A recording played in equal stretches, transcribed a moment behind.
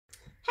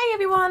Hey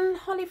everyone,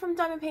 Holly from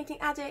Diamond Painting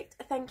Addict.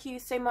 Thank you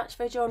so much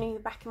for joining me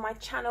back in my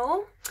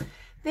channel.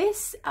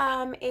 This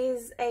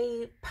is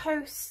a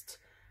post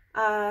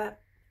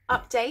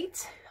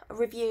update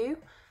review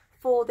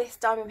for this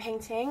diamond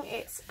painting.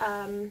 It's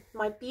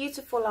my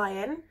beautiful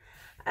lion.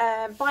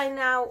 By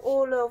now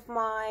all of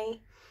my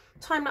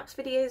time-lapse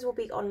videos will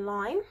be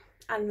online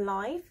and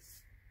live.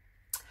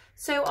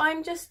 So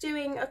I'm just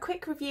doing a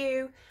quick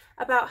review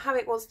about how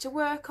it was to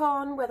work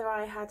on, whether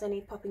I had any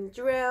popping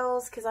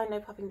drills, because I know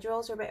popping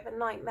drills are a bit of a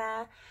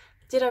nightmare.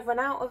 Did I run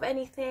out of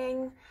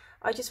anything?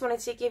 I just wanted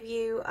to give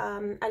you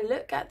a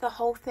look at the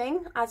whole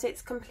thing as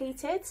it's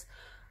completed.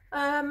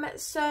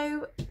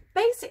 So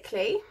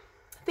basically,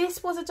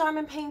 this was a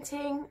diamond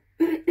painting,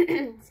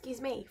 excuse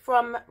me,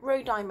 from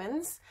Row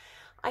Diamonds.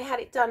 I had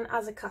it done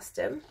as a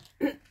custom.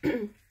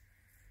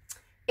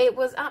 It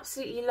was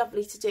absolutely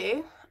lovely to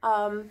do.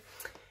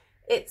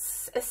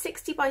 It's a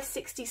 60 by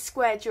 60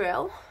 square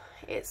drill.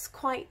 It's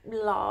quite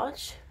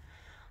large.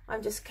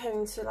 I'm just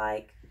going to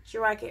like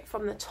drag it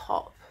from the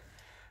top.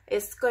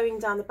 It's going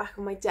down the back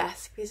of my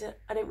desk because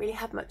I don't really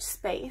have much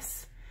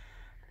space.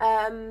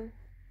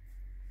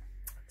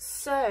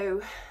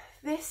 So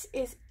this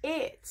is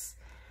it.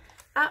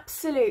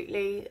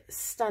 Absolutely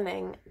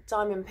stunning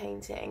diamond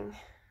painting.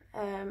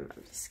 I'm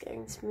just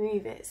going to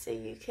move it so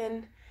you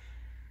can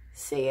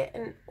see it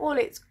in all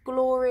its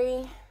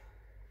glory.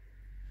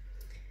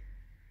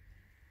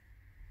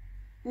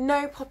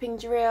 No popping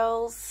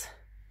drills,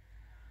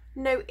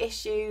 no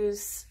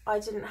issues. I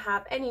didn't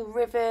have any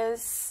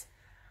rivers.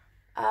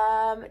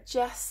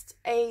 Just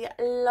a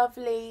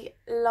lovely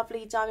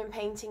diamond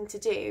painting to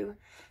do.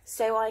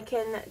 So I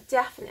can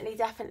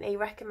definitely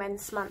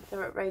recommend Samantha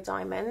at Row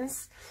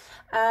Diamonds.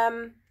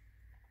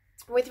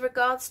 With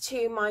regards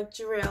to my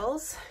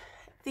drills,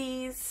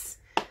 these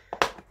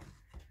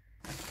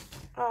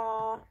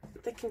are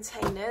the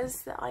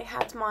containers that I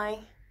had my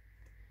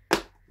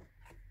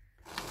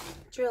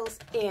drills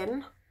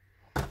in,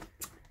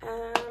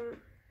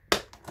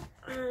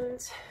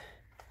 and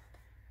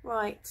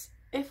right,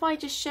 if I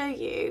just show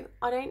you,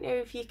 I don't know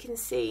if you can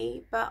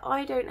see, but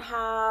I don't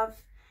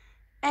have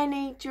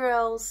any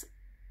drills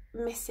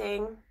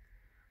missing.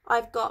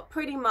 I've got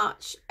pretty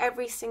much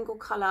every single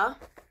colour.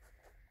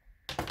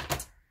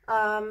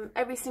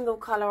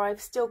 I've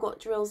still got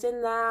drills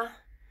in there.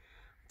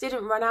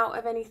 Didn't run out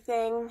of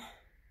anything,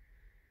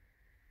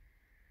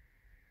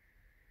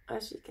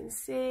 as you can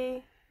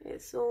see.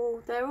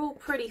 They're all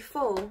pretty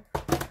full.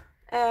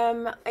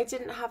 I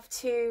didn't have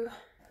to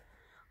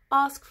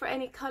ask for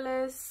any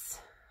colours.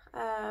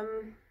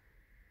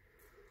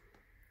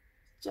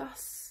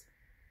 Just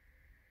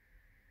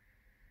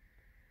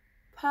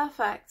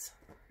perfect.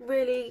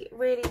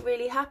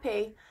 Really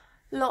happy.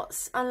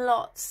 Lots and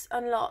lots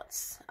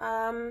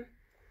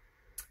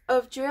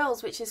of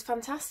drills, which is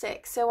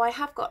fantastic. So I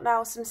have got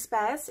now some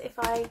spares.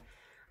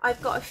 I've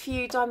got a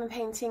few diamond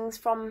paintings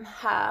from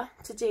her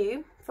to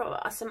do, for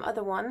some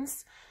other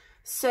ones.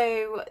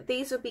 So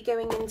these will be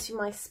going into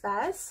my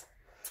spares.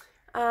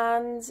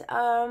 And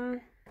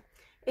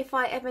if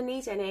I ever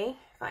need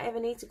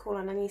to call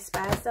on any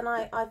spares, then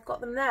I've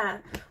got them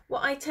there.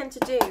 What I tend to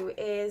do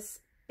is,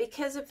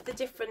 because of the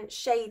different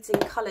shades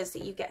and colours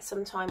that you get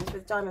sometimes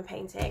with diamond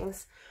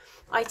paintings,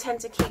 I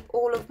tend to keep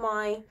all of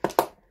my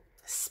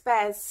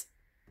spares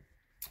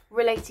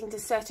relating to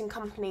certain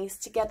companies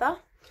together.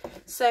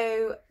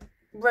 So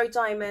Row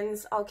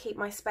Diamonds, I'll keep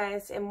my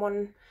spares in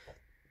one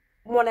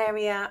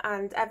area,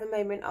 and Ever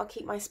Moment, I'll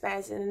keep my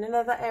spares in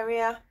another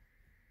area,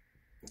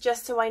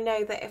 just so I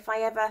know that if I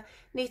ever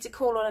need to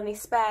call on any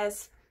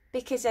spares,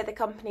 because they're the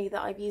company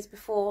that I've used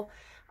before,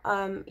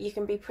 you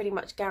can be pretty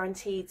much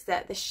guaranteed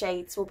that the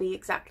shades will be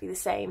exactly the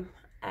same.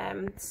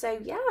 So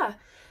yeah,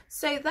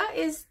 so that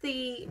is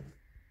the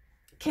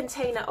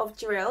container of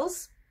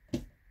drills.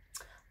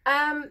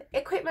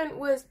 Equipment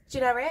was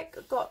generic.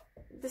 Got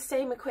the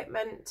same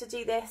equipment to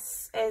do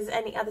this as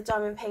any other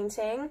diamond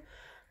painting.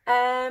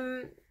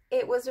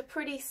 It was a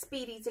pretty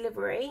speedy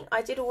delivery.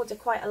 I did order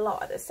quite a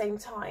lot at the same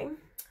time,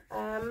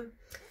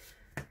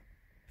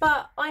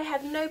 but I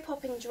had no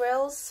popping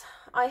drills.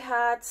 I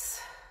had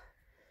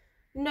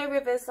no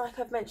rivers, like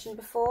I've mentioned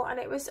before, and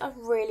it was a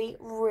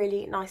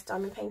really nice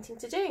diamond painting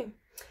to do.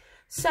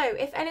 So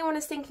if anyone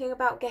is thinking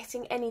about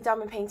getting any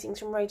diamond paintings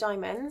from Row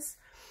Diamonds,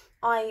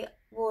 I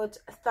would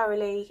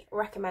thoroughly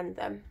recommend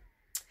them.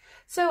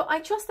 So I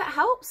trust that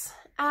helps,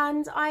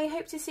 and I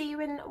hope to see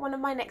you in one of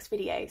my next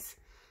videos.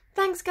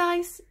 Thanks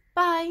guys,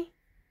 bye!